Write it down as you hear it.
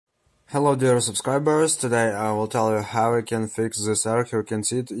Hello dear subscribers, today I will tell you how you can fix this error. Here you can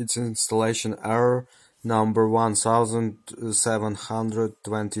see it's installation error number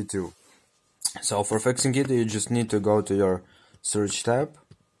 1722. So for fixing it, you just need to go to your search tab.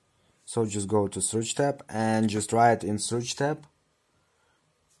 So just go to search tab and just write in search tab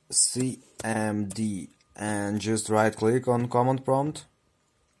CMD and just right click on command prompt,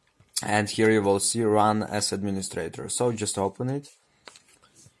 and here you will see run as administrator. So just open it.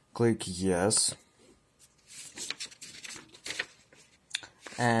 Click yes,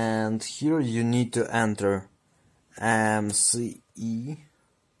 and here you need to enter MCE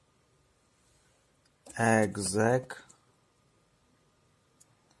exec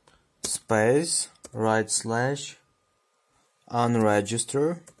space /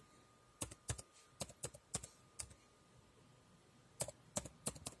 unregister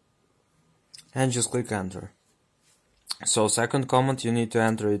and just click enter. So second command you need to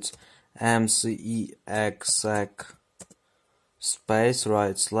enter it's MCE exec space /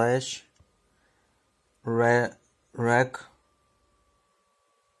 rec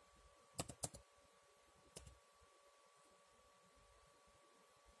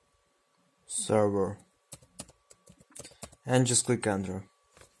server and just click enter.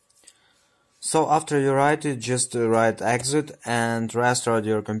 So after you write it, just write exit and restart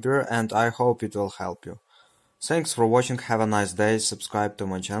your computer, and I hope it will help you. Thanks for watching, have a nice day, subscribe to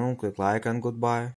my channel, click like, and goodbye.